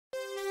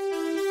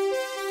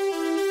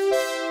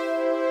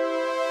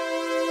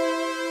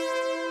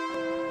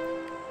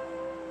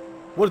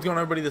What is going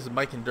on, everybody? This is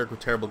Mike and Dirk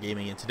with Terrible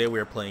Gaming, and today we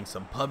are playing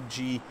some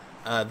PUBG.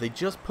 They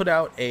just put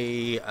out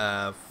a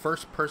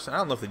first-person. I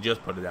don't know if they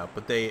just put it out,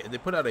 but they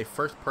put out a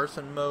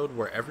first-person mode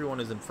where everyone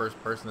is in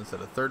first person instead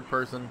of third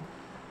person.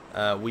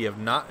 We have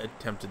not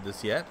attempted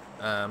this yet,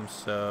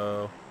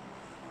 so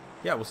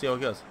yeah, we'll see how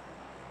it goes.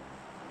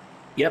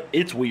 Yep,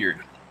 it's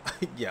weird,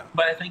 Yeah.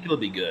 but I think it'll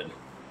be good.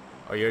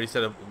 Oh, you already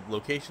set up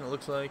location, it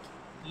looks like?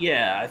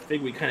 Yeah, I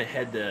think we kind of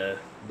head to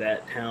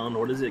that town.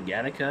 What is it,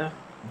 Gattaca?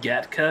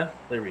 Gattaca?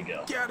 There we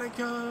go.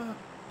 Gattaca!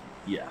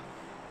 Yeah.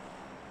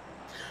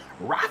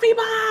 Raffy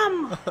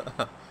bomb!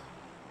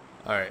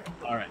 Alright.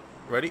 Alright.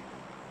 Ready?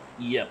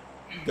 Yep.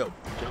 Go.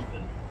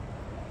 Jumping.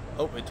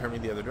 Oh, it turned me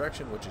the other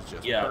direction, which is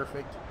just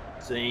perfect.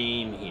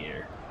 Same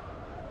here.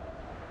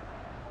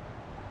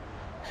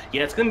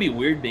 Yeah, it's going to be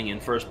weird being in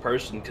first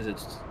person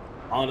because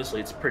honestly,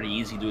 it's pretty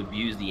easy to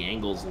abuse the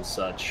angles and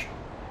such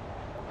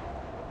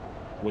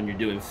when you're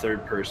doing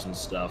third person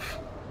stuff.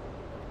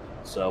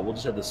 So we'll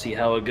just have to see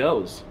how it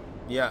goes.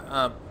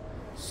 Yeah,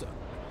 so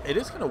it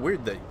is kind of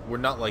weird that we're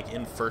not like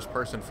in first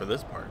person for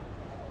this part.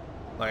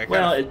 Like,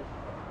 it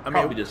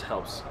probably just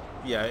helps.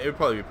 Yeah, it would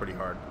probably be pretty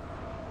hard.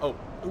 Oh,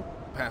 ooh,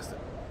 passed it.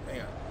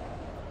 Hang on.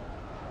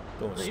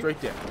 Going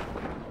straight down.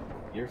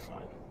 You're fine.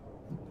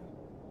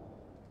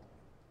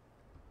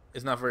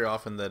 It's not very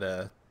often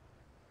that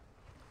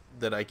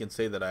that I can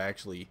say that I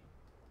actually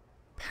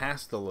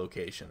passed the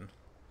location.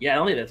 Yeah, I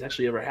don't think that's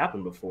actually ever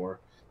happened before.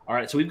 All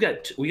right, so we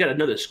got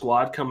another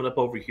squad coming up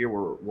over here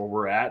where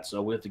we're at,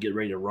 so we have to get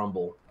ready to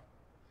rumble.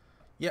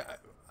 Yeah,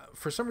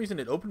 for some reason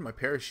it opened my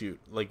parachute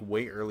like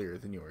way earlier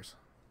than yours.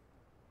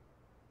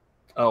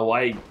 Oh,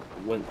 I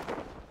went.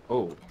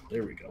 Oh,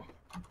 there we go.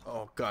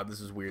 Oh God,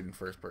 this is weird in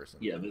first person.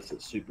 Yeah, this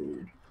is super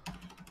weird.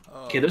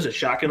 Oh, okay, there's a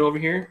shotgun over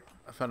here.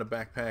 I found a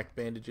backpack,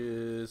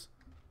 bandages.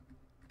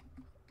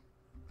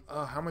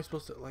 Oh, how am I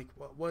supposed to like?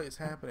 What is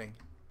happening?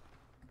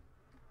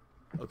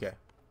 Okay.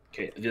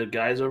 Okay, the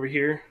guys over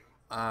here.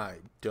 I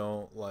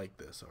don't like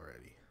this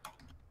already.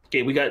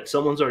 Okay, we got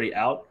someone's already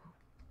out.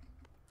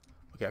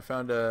 Okay, I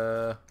found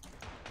a.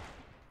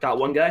 Got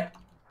one guy.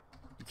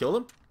 You killed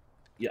him?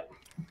 Yeah.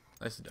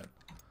 Nicely done.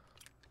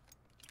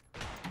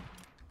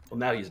 Well,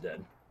 now he's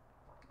dead.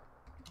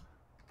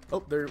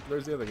 Oh,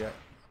 there's the other guy.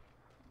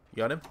 You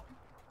got him?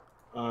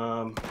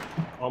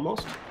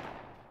 Almost.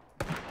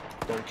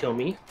 Don't kill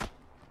me.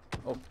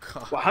 Oh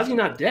God. Well, how's he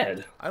not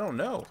dead? I don't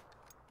know.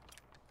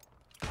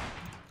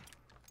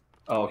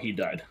 Oh, he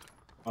died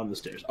on the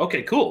stairs.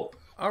 Okay, cool.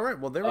 All right,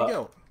 well there we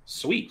go.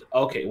 Sweet.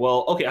 Okay,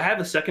 well, I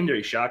have a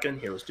secondary shotgun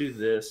here. Let's do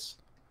this.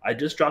 I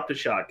just dropped a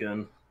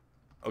shotgun.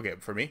 Okay,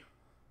 for me?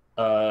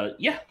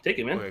 Yeah, take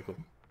it, man. Okay, cool.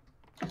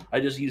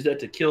 I just used that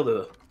to kill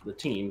the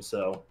team,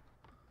 so.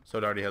 So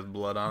it already has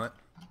blood on it?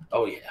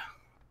 Oh, yeah.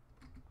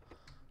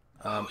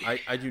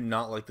 I do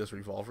not like this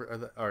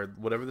revolver, or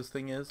whatever this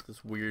thing is,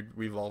 this weird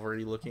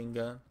revolver-y looking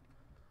gun.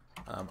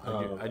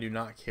 I do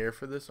not care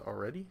for this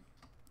already.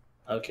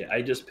 Okay,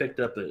 I just picked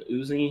up an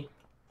Uzi.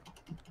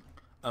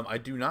 I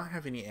do not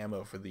have any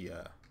ammo for the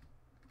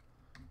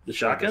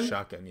shotgun? The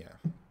shotgun, yeah.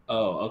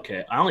 Oh,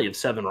 okay. I only have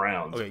 7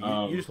 rounds. Okay,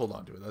 you just hold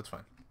on to it. That's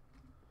fine.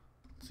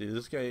 See,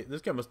 this guy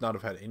must not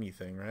have had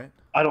anything, right?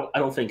 I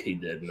don't think he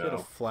did. He no. had a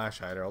flash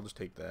hider. I'll just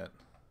take that.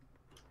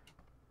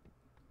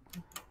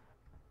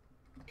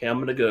 Okay, I'm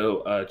gonna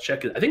go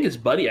check it. I think his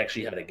buddy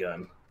actually had a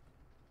gun.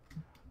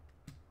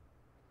 I'm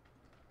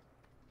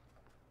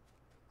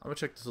gonna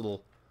check this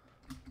little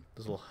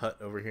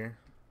hut over here.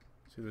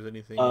 See if there's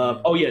anything.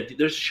 Oh yeah,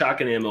 there's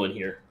shotgun ammo in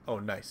here. Oh,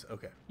 nice.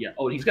 Okay. Yeah.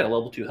 Oh, he's got a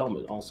level 2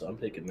 helmet also. I'm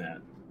taking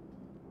that.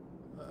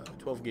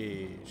 12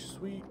 gauge.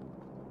 Sweet.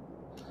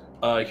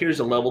 Here's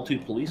a level 2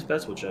 police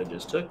vest, which I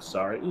just took.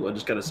 Sorry. Ooh, I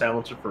just got a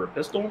silencer for a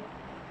pistol.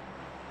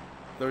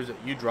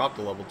 You dropped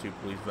a level 2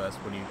 police vest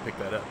when you picked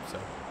that up, so.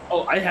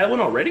 Oh, I had one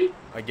already?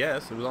 I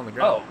guess it was on the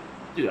ground. Oh,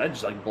 dude, I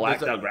just like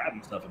blacked out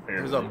grabbing stuff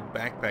apparently. There's a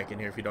backpack in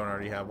here if you don't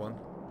already have one.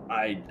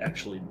 I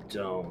actually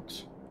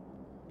don't.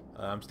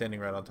 I'm standing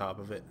right on top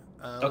of it.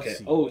 Okay.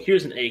 Oh,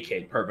 here's an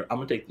AK. Perfect. I'm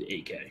gonna take the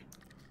AK.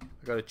 I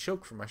got a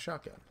choke for my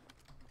shotgun.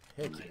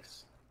 Heck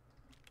nice.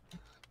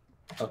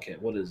 Okay,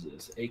 what is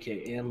this?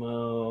 AK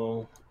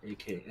ammo,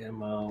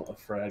 a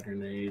frag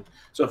grenade.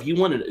 So if you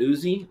want an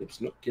Uzi,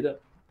 oops, no, get up.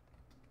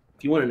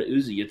 If you want an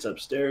Uzi, it's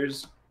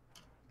upstairs.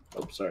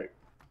 Oh, sorry.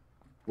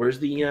 Where's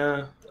the,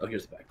 oh,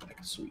 here's the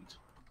backpack. Sweet.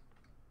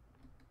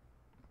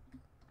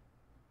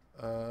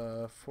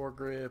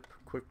 Foregrip,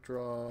 quick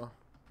draw,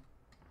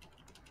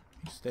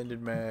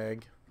 extended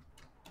mag,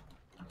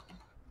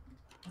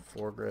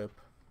 foregrip.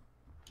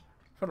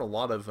 Found a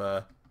lot of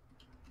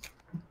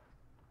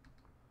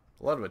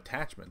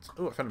attachments.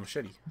 Oh, I found a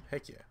machete.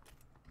 Heck yeah.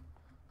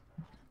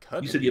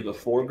 You said you have a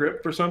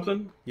foregrip for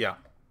something? Yeah.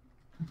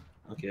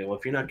 Okay, well,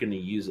 if you're not going to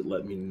use it,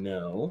 let me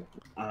know.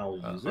 I'll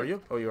use it.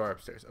 Oh, you are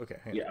upstairs. Okay.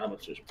 Yeah, I'm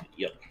upstairs.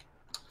 Yep.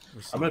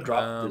 I'm going to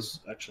drop this.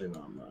 Actually,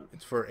 no, I'm not.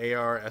 It's for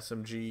AR,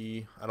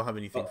 SMG. I don't have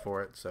anything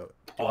for it, so.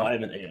 Oh, I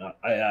have an AR.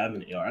 I have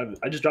an AR.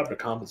 I just dropped a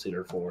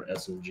compensator for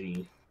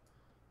SMG.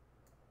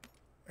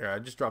 Yeah, I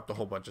just dropped a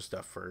whole bunch of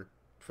stuff for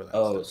that.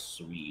 Oh, stuff.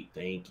 sweet.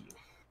 Thank you.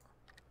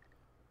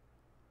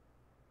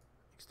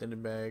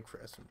 extended mag for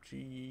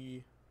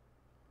SMG.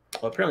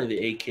 Well, apparently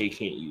the AK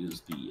can't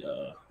use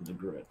the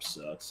grip,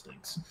 so that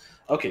stinks.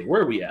 Okay,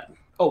 where are we at?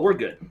 Oh, we're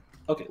good.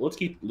 Okay, let's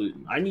keep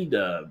looting. I need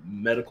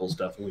medical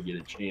stuff when we get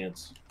a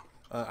chance.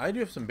 I do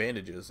have some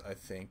bandages, I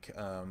think.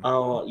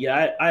 Oh,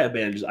 yeah, I have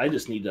bandages. I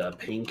just need a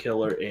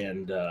painkiller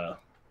and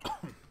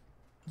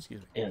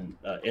Excuse me. and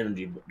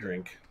energy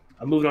drink.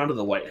 I'm moving on to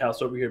the White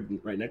House over here,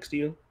 right next to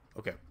you.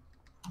 Okay.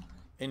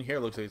 In here,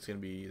 looks like there's gonna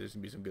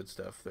be some good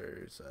stuff.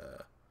 There's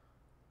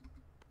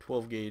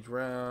 12 gauge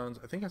rounds.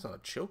 I think I saw a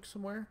choke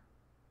somewhere.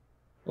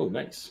 Oh,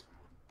 nice.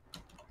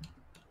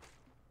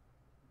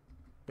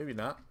 Maybe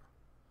not.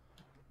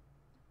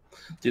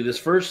 Dude, this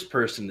first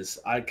person is,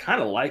 I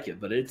kind of like it,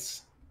 but it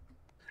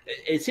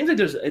seems like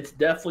it's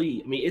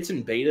definitely, I mean, it's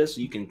in beta, so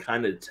you can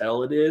kind of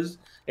tell it is.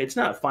 It's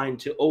not fine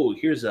to, oh,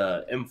 here's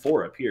a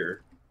M4 up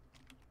here.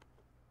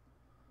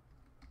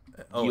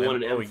 Oh, do you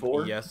want an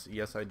M4?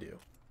 Yes, I do.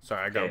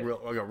 Sorry, I got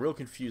real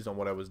confused on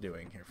what I was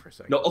doing here for a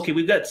second. No, okay,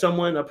 we've got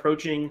someone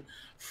approaching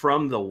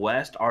from the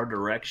west, our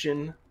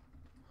direction.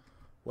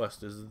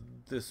 West is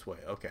this way.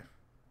 Okay.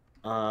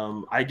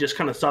 I just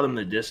kind of saw them in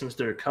the distance.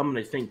 They're coming,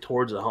 I think,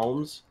 towards the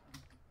homes.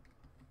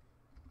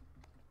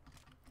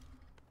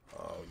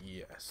 Oh,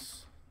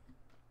 yes.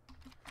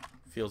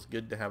 Feels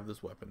good to have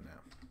this weapon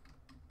now.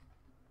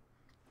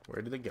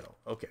 Where did they go?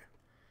 Okay.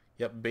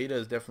 Yep, beta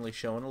is definitely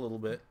showing a little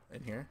bit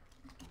in here.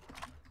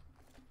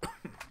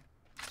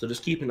 So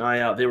just keep an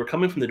eye out. They were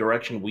coming from the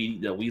direction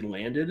that we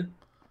landed.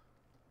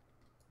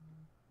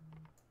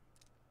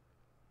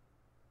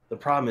 The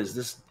problem is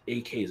this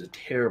AK is a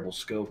terrible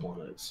scope on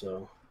it,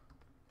 so...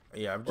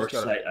 Yeah, I've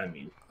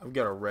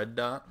got a red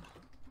dot.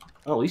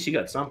 Oh, at least you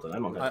got something. I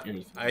don't have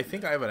anything. I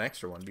think I have an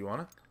extra one. Do you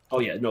want it? Oh,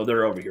 yeah. No,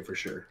 they're over here for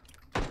sure.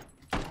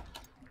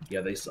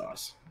 Yeah, they saw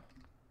us.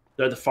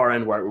 They're at the far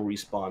end right where we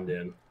spawned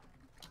in.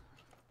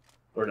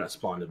 Or not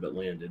spawned in, but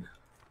landed.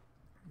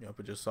 Yep,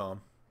 I just saw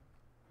them.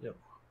 Yep.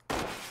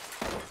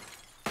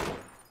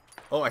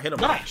 Oh, I hit him.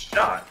 Nice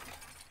shot!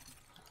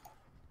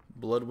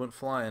 Blood went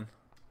flying.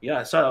 Yeah,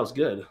 I saw that was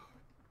good.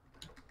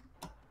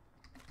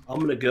 I'm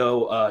going to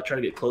go try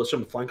to get closer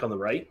and flank on the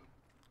right.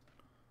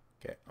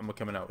 Okay, I'm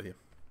coming out with you.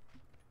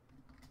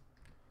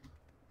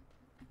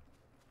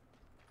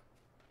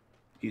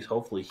 He's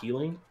hopefully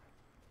healing.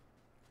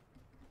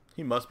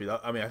 He must be.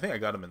 I mean, I think I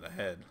got him in the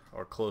head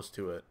or close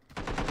to it.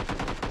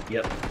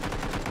 Yep.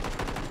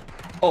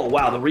 Oh,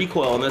 wow, the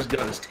recoil on this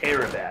gun is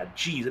terrible.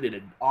 Jeez, I did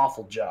an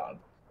awful job.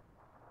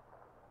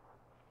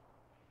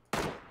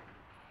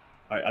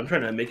 All right, I'm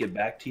trying to make it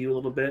back to you a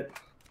little bit.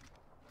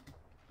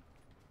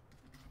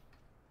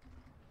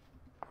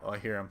 Oh, I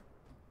hear him.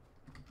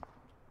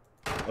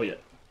 Oh, yeah.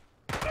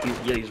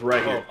 He's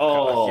right here.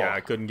 Oh, yeah, I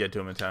couldn't get to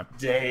him in time.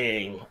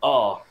 Dang.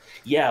 Oh,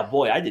 yeah,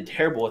 boy, I did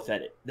terrible with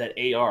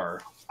that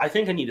AR. I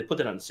think I need to put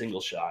that on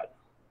single shot.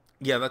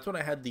 Yeah, that's what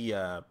I had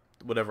the,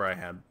 whatever I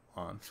had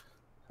on.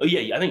 Oh,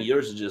 yeah, I think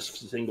yours is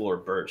just single or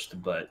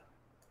burst, but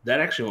that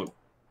actually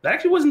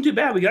wasn't too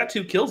bad. We got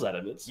 2 kills out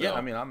of it. So. Yeah,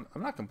 I mean, I'm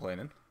not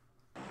complaining.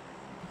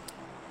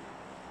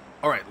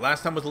 All right,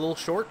 last time was a little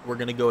short. We're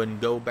going to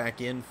go back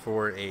in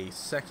for a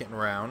second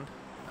round.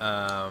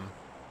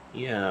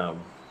 Yeah.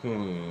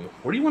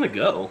 Where do you want to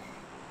go?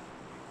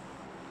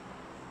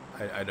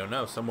 I don't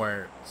know.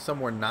 Somewhere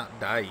not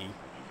die-y.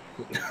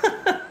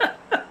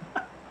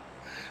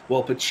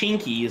 Well,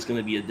 Pachinki is going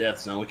to be a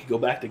death zone. We could go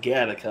back to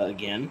Gattaca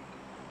again.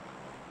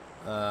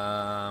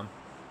 Yeah,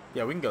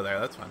 we can go there.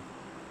 That's fine.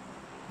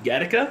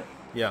 Gattaca?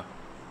 Yeah.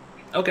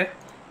 Okay.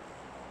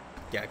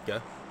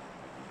 Gatka.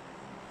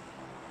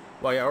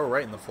 Well, yeah, we're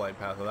right in the flight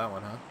path of that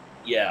one, huh?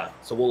 Yeah,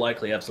 so we'll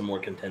likely have some more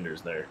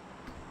contenders there.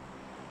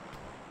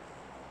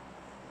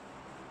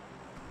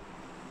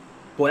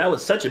 Boy, that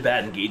was such a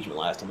bad engagement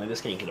last time. I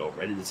just can't get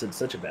over it. It did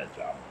such a bad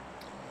job.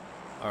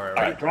 All right.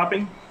 All right,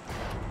 dropping.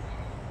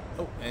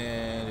 Oh,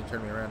 and it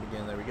turned me around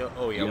again. There we go.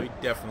 Oh, yeah, we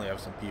definitely have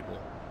some people.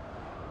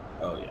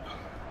 Oh, yeah.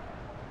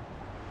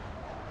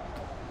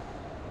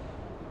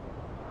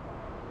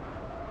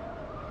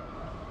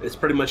 It's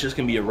pretty much just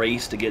going to be a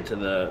race to get to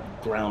the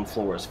ground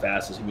floor as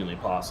fast as humanly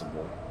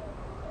possible.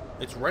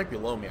 It's right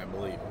below me, I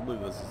believe. I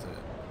believe this is it.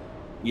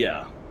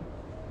 Yeah.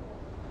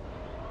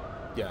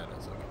 Yeah, it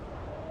is. Okay.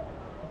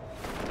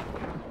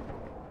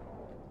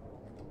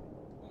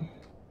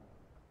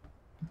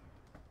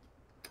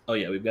 Oh,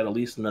 yeah, we've got at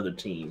least another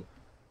team.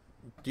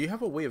 Do you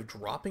have a way of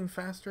dropping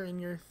faster in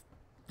your...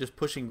 Just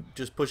pushing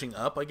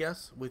up, I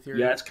guess, with your...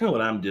 Yeah, that's kind of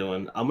what I'm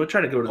doing. I'm going to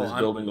try to go to this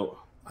building.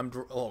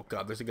 Oh,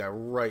 God, there's a guy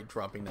right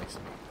dropping next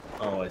to me.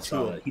 Oh, I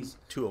saw that.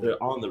 Two of them.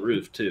 They're on the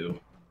roof, too.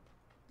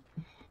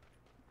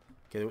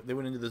 Okay, they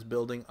went into this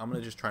building. I'm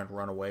going to just try and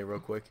run away real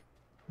quick.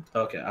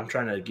 Okay, I'm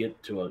trying to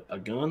get to a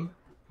gun.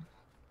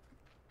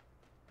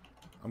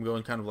 I'm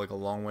going kind of like a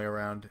long way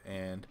around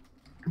and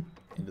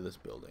into this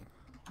building.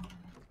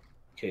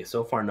 Okay,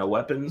 so far no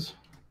weapons.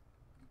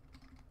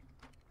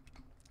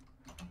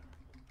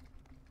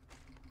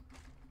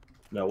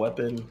 No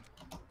weapon.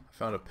 I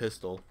found a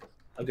pistol.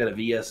 I've got a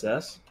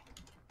VSS.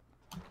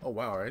 Oh,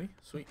 wow, already?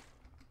 Sweet.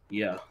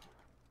 Yeah.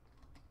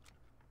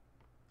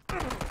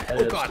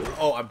 Oh god!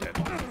 Oh, I'm dead.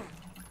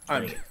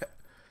 I'm Dang dead.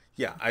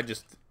 Yeah,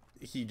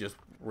 he just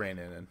ran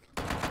in and.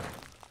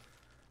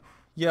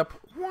 Yep.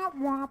 Womp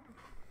womp.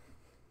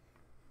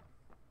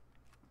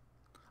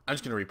 I'm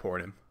just gonna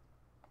report him.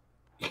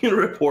 You gonna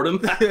report him?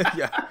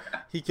 Yeah,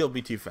 he killed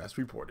me too fast.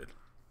 Reported.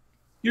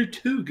 You're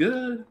too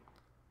good.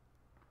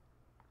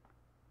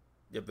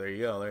 Yep, there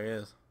you go. There he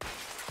is.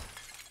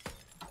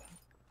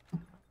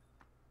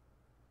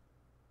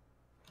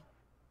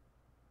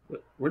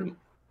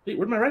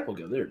 Where'd my rifle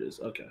go? There it is.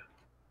 Okay.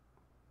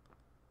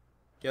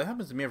 Yeah, that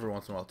happens to me every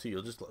once in a while too.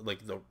 You'll just like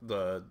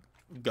the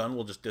gun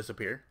will just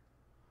disappear.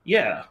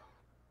 Yeah.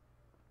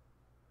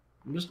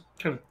 I'm just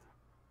kind of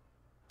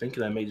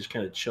thinking I may just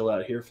kind of chill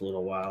out here for a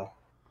little while.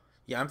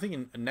 Yeah, I'm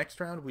thinking next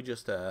round we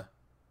just Oh.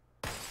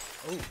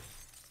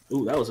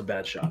 Ooh, that was a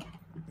bad shot.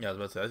 Yeah, I was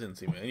about to say, that didn't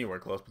seem anywhere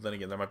close, but then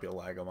again, there might be a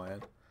lag on my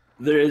end.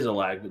 There is a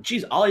lag, but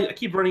geez, I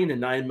keep running into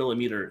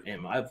 9mm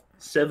ammo. I have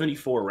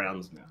 74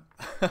 rounds now.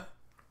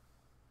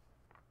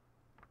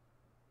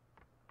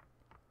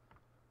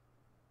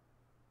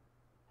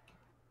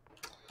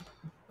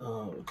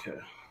 Oh, okay.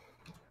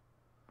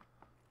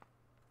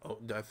 Oh,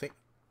 did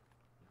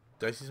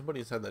I see somebody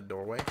inside that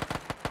doorway?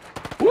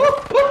 Woo!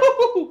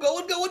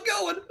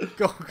 Going.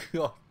 Go,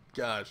 oh,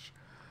 gosh.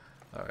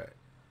 All right.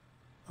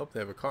 Hope they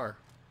have a car.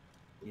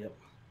 Yep.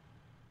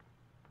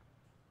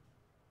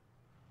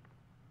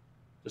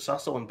 I saw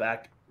someone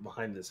back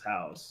behind this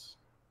house.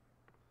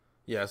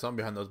 Yeah, I saw them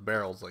behind those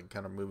barrels, like,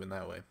 kind of moving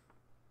that way.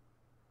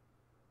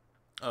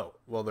 Oh,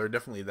 well, they're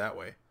definitely that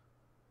way.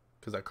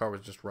 Because that car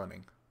was just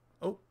running.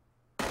 Oh.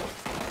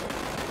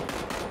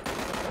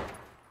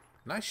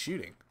 Nice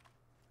shooting.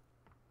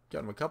 Got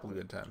him a couple of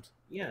good times.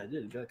 Yeah, I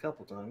did. Got a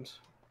couple times.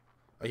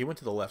 Oh, he went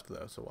to the left,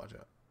 though, so watch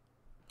out.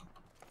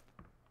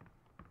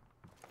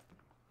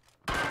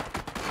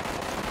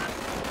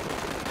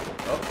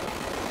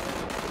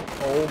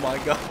 Oh my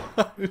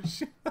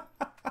gosh.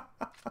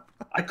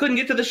 I couldn't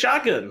get to the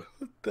shotgun.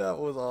 That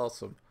was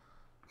awesome.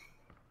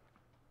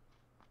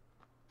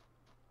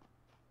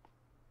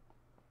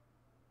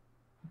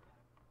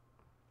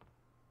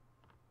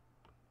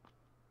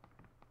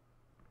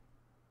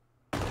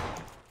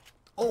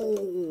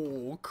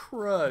 Oh,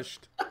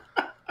 crushed.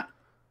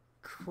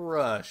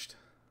 Crushed.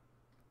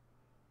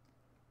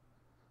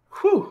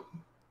 Whew.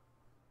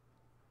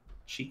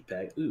 Cheek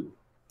bag. Ooh.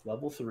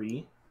 Level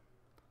 3.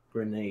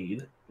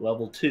 Grenade.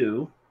 Level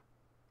 2.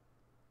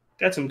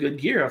 Got some good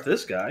gear off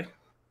this guy.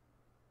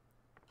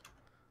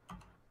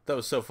 That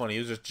was so funny. He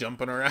was just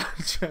jumping around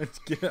trying to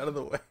get out of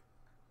the way.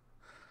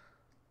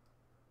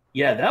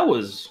 Yeah, that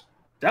was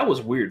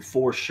weird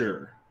for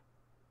sure.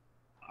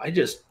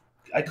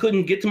 I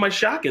couldn't get to my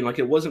shotgun. Like,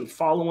 it wasn't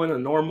following a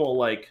normal,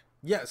 like,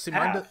 yeah, see,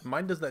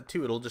 mine does that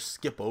too. It'll just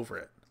skip over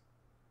it.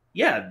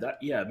 Yeah,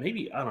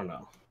 maybe, I don't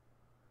know.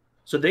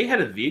 So they had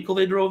a vehicle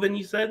they drove in,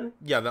 you said?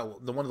 Yeah,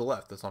 the one to the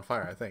left that's on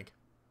fire, I think.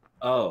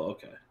 Oh,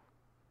 okay.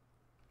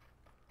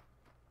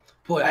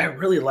 Boy, I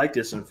really like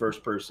this in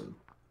first person.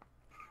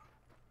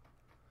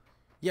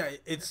 Yeah,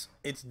 it's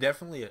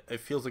definitely, it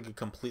feels like a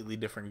completely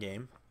different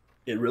game.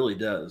 It really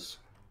does.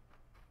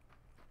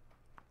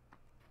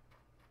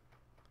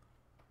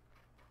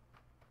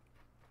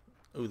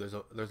 Ooh, there's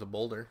a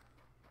boulder.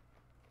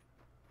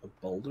 A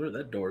boulder?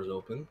 That door's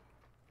open.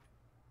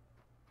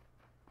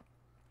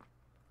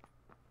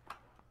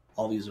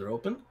 All these are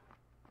open.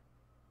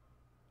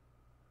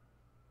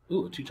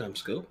 Ooh, a 2-time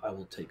scope. I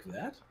will take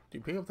that.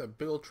 Dude, pick up that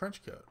big old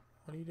trench coat.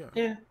 What are you doing?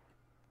 Yeah.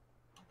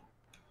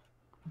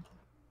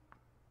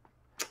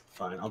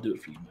 Fine, I'll do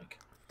it for you, Mike.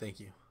 Thank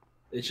you.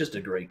 It's just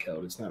a gray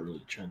coat. It's not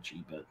really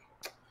trenchy, but...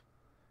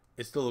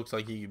 It still looks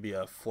like you could be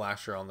a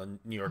flasher on the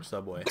New York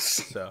subway,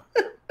 so...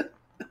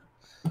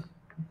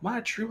 My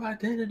true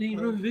identity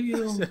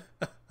revealed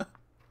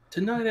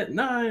tonight at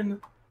 9.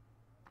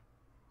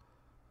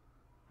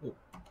 Oh,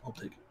 I'll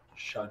take a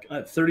shotgun. I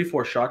have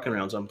 34 shotgun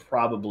rounds. I'm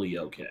probably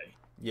okay.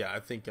 Yeah, I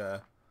think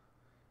if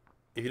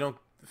you don't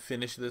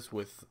finish this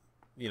with,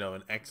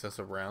 an excess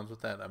of rounds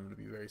with that, I'm going to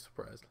be very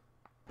surprised.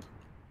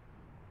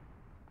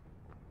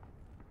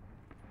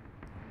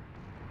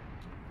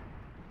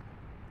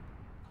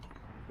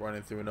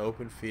 Running through an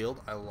open field.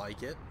 I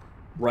like it.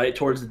 Right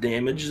towards the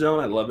damage zone.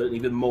 I love it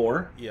even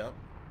more. Yep.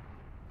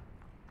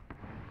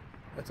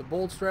 That's a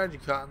bold strategy,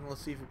 Cotton.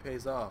 Let's see if it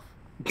pays off.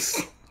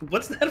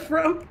 What's that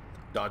from?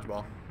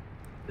 Dodgeball.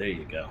 There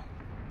you go.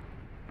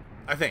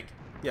 I think.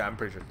 Yeah, I'm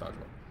pretty sure it's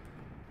dodgeball.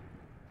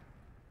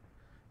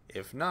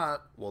 If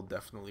not, we'll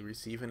definitely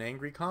receive an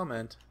angry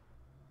comment.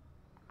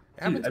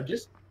 Dude, I'm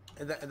just...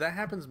 That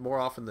happens more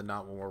often than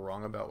not when we're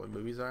wrong about what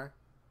movies are.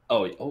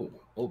 Oh,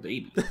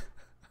 baby.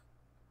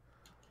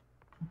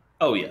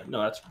 Oh, yeah.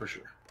 No, that's for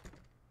sure.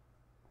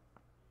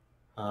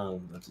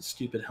 That's a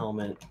stupid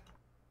helmet.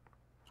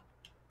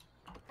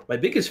 My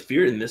biggest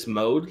fear in this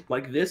mode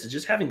like this is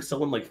just having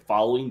someone like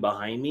following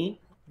behind me.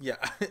 Yeah,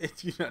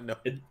 you don't know.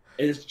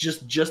 It's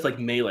just like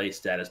melee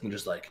status. I'm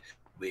just like,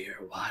 we're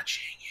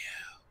watching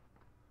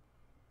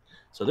you.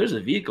 So there's a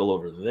vehicle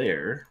over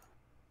there.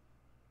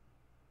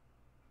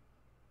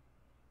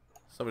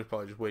 Somebody's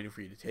probably just waiting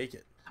for you to take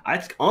it.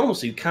 That's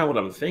honestly kind of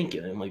what I'm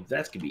thinking. I'm like,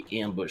 that's gonna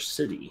be Ambush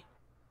City.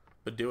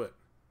 But do it.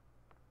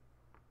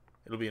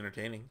 It'll be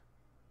entertaining.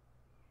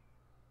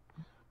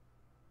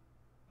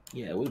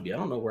 Yeah, it would be. I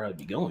don't know where I'd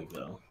be going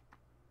though.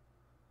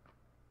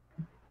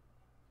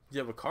 You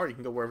have a car, you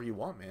can go wherever you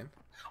want, man.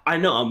 I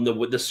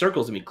know. The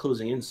circle's gonna be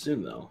closing in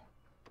soon though.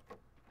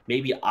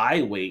 Maybe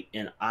I wait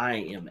and I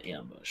am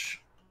ambush.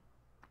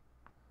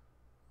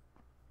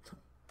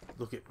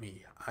 Look at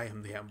me. I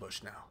am the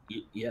ambush now.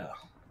 Yeah,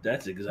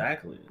 that's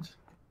exactly it.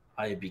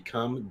 I have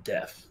become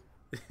death.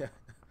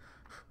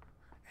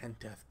 And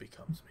death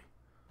becomes me.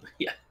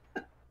 Yeah.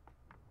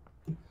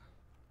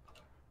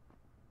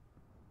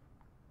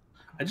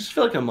 I just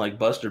feel like I'm like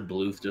Buster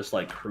Bluth, just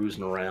like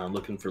cruising around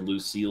looking for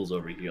loose seals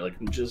over here. Like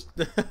I'm just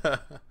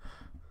well,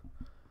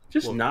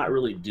 not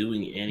really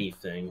doing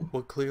anything.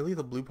 Well, clearly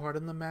the blue part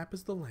in the map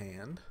is the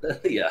land.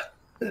 Yeah.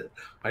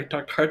 My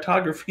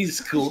cartography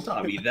school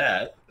taught me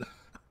that.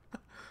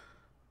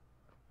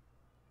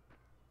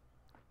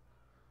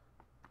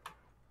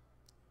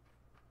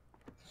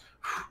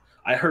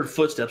 I heard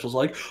footsteps. I was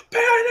like,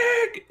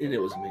 panic! And it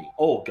was me.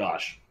 Oh,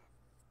 gosh.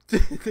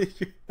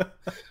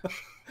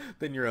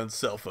 Then your own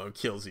cell phone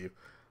kills you.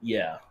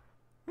 Yeah.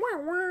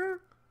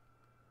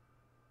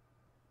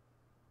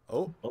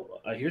 Oh. Oh,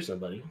 I hear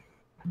somebody.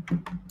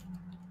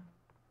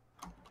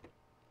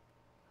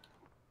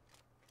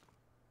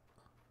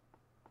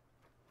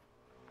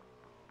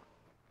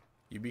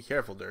 You be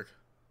careful, Dirk.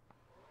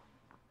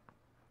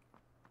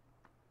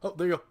 Oh,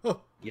 there you go. Oh.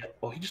 Yeah.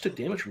 Oh, he just took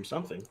damage from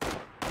something.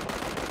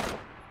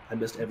 I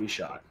missed every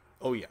shot.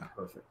 Oh, yeah.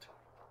 Perfect.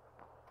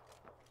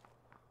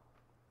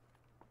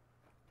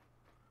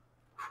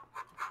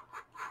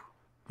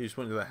 He just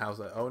went to the house.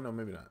 Oh, no,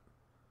 maybe not.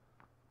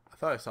 I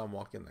thought I saw him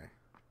walk in there.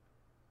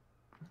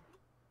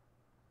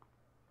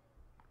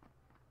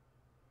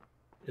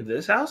 In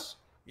this house?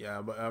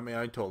 Yeah, but I mean,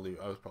 I told you.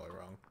 I was probably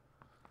wrong.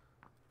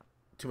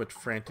 Too much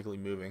frantically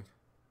moving.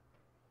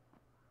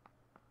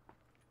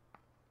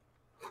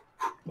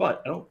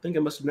 What? I don't think I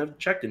must have never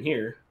checked in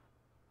here.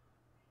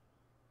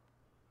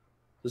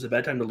 Is it a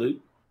bad time to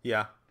loot?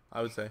 Yeah,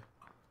 I would say.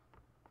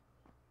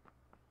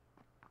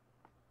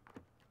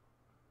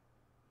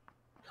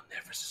 You'll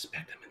never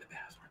suspect I'm in the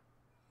bathroom.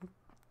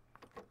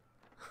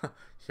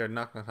 Here,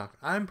 knock, knock, knock.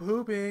 I'm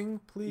pooping,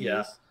 please.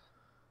 Yeah.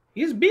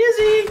 He's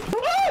busy!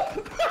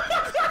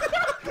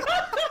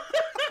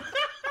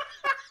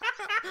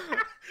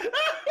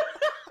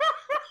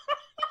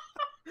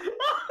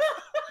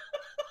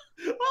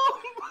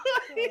 Oh,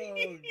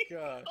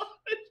 gosh.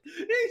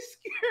 He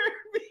scared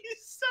me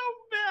so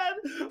bad.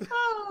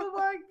 Oh,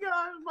 my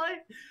God.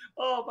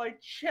 My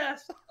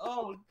chest.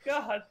 Oh,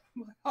 God.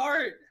 My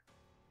heart.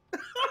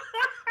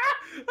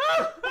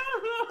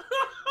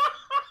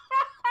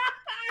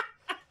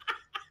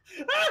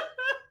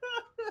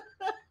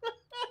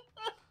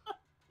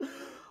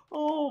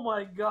 Oh,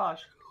 my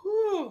gosh.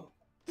 Whew.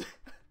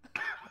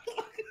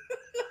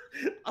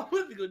 I'm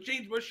going to go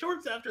change my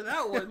shorts after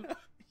that one.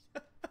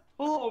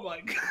 Oh, my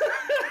God.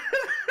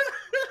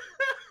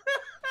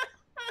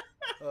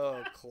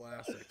 Oh,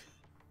 classic.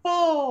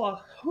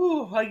 Oh,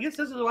 whew, I guess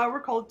this is why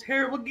we're called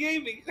terrible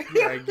gaming.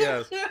 Yeah, I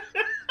guess.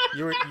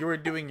 You were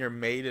doing your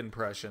maid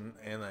impression,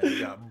 and then you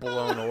got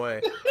blown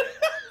away.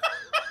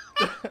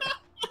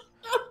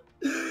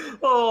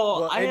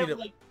 Oh, well, I have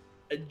like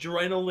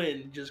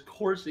adrenaline just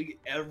coursing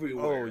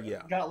everywhere. Oh,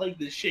 yeah. I got like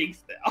the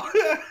shakes now.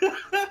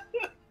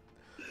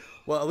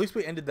 Well, at least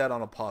we ended that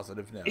on a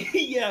positive note.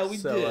 Yeah, we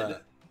did.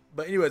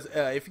 But anyways,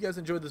 if you guys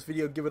enjoyed this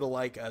video, give it a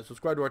like.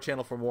 Subscribe to our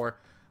channel for more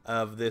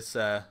of this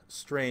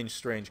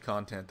strange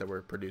content that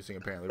we're producing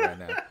apparently right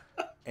now.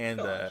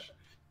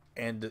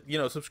 And you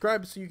know,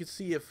 subscribe so you can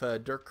see if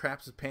Dirk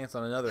craps his pants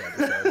on another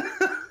episode.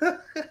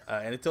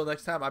 And until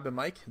next time, I've been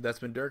Mike. That's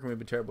been Dirk, and we've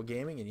been Terrible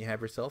Gaming, and you have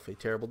yourself a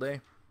terrible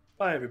day.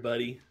 Bye,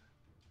 everybody.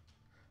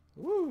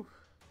 Woo!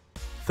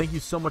 Thank you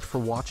so much for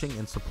watching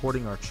and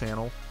supporting our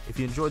channel. If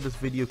you enjoyed this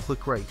video,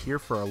 click right here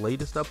for our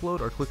latest upload,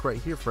 or click right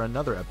here for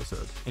another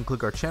episode, and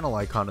click our channel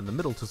icon in the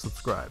middle to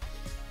subscribe.